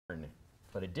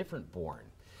but a different Bourne.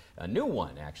 A new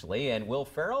one, actually, and Will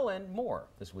Ferrell and more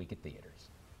this week at theaters.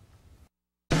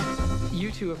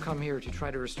 You two have come here to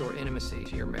try to restore intimacy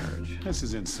to your marriage. This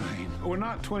is insane. We're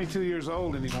not 22 years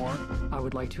old anymore. I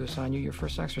would like to assign you your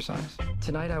first exercise.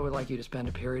 Tonight, I would like you to spend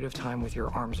a period of time with your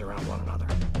arms around one another.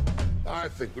 I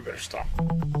think we better stop.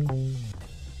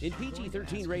 In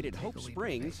PG-13 rated Hope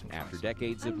Springs, after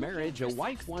decades of marriage, a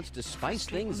wife wants to spice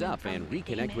things up and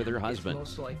reconnect with her husband.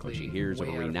 When she hears of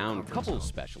a renowned couples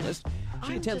specialist,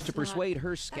 she attempts to persuade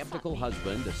her skeptical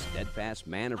husband, a steadfast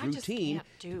man of routine,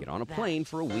 to get on a plane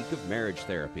for a week of marriage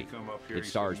therapy. It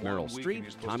stars Meryl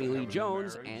Streep, Tommy Lee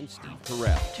Jones, and Steve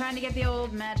Ferrell. Trying to get the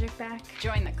old magic back?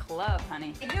 Join the club,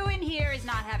 honey. Who in here is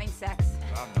not having sex?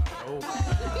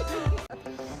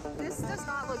 This does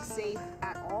not look safe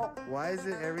at all. Why is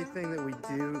it everything that we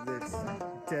do that's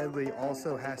deadly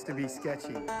also has to be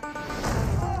sketchy?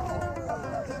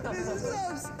 This is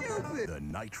so stupid! The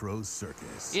Nitro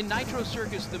Circus. In Nitro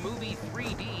Circus, the movie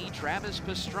 3D, Travis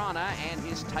Pastrana and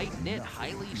his tight-knit,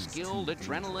 highly skilled,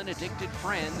 adrenaline-addicted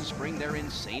friends bring their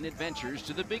insane adventures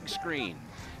to the big screen.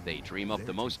 They dream up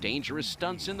the most dangerous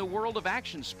stunts in the world of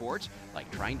action sports, like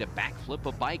trying to backflip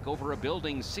a bike over a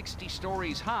building 60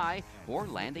 stories high or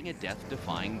landing a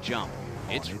death-defying jump.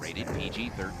 It's rated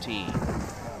PG-13.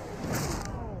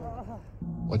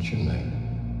 What's your name?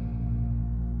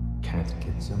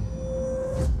 Catechism?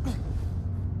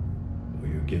 Will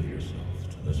you give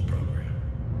yourself to this program?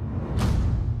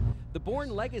 The Bourne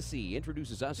Legacy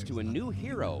introduces us to a new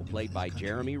hero played by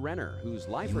Jeremy Renner, whose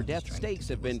life or death stakes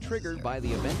have been triggered by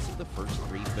the events of the first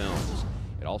 3 films.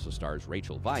 It also stars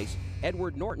Rachel Weisz,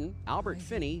 Edward Norton, Albert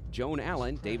Finney, Joan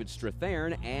Allen, David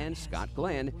Strathairn, and Scott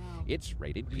Glenn. It's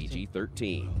rated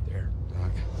PG-13. There,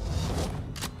 Doc.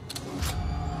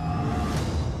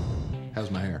 How's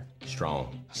my hair?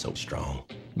 Strong. So strong.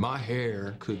 My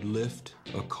hair could lift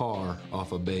a car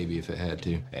off a baby if it had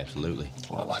to. Absolutely.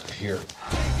 Well, I'd like to hear it.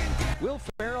 Will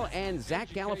Ferrell and Zach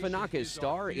Galifianakis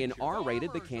star in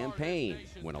R-rated The Campaign.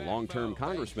 When a long-term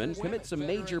congressman commits a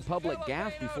major public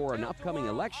gaffe before an upcoming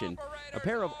election, a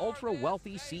pair of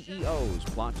ultra-wealthy CEOs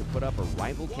plot to put up a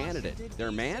rival candidate.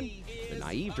 Their man? The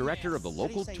naive director of the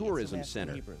local tourism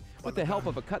center. With the help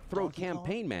of a cutthroat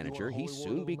campaign manager, he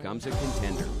soon becomes a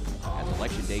contender. As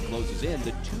election day closes in,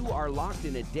 the two are locked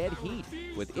in a dead heat,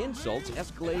 with insults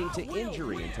escalating to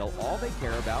injury until all they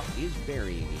care about is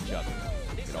burying each other.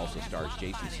 It also stars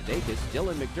Jason Sudeikis,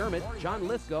 Dylan McDermott, John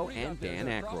Lithgow, and Dan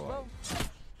Aykroyd.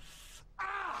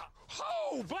 Ah!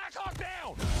 Ho! Black Hawk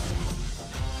down!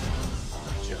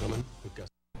 Gentlemen, we've got...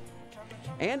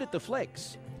 And at the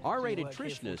flicks, R-rated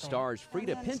Trishna stars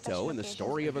Frida Pinto in the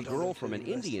story of a girl from an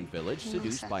Indian village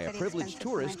seduced by a privileged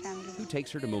tourist who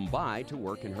takes her to Mumbai to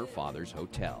work in her father's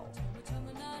hotel.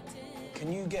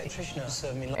 Can you get Trishna to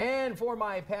serve me? And for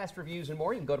my past reviews and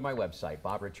more, you can go to my website,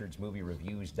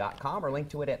 BobRichardsMovieReviews.com, or link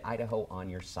to it at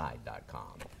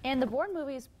IdahoOnYourSide.com. And the Bourne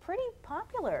movie is pretty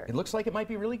popular. It looks like it might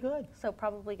be really good. So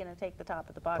probably going to take the top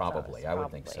of the box office. Probably, I would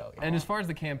think so. Yeah. And as far as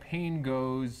the campaign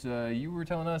goes, you were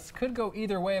telling us, could go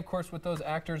either way, of course, with those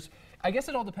actors. I guess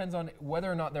it all depends on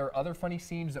whether or not there are other funny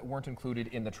scenes that weren't included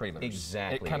in the trailers.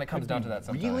 Exactly. It kind of comes down to that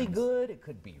sometimes. Really good, it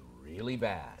could be really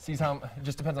bad. It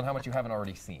just depends on how much you haven't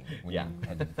already seen when you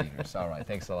head to the theaters. All right,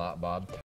 thanks a lot, Bob.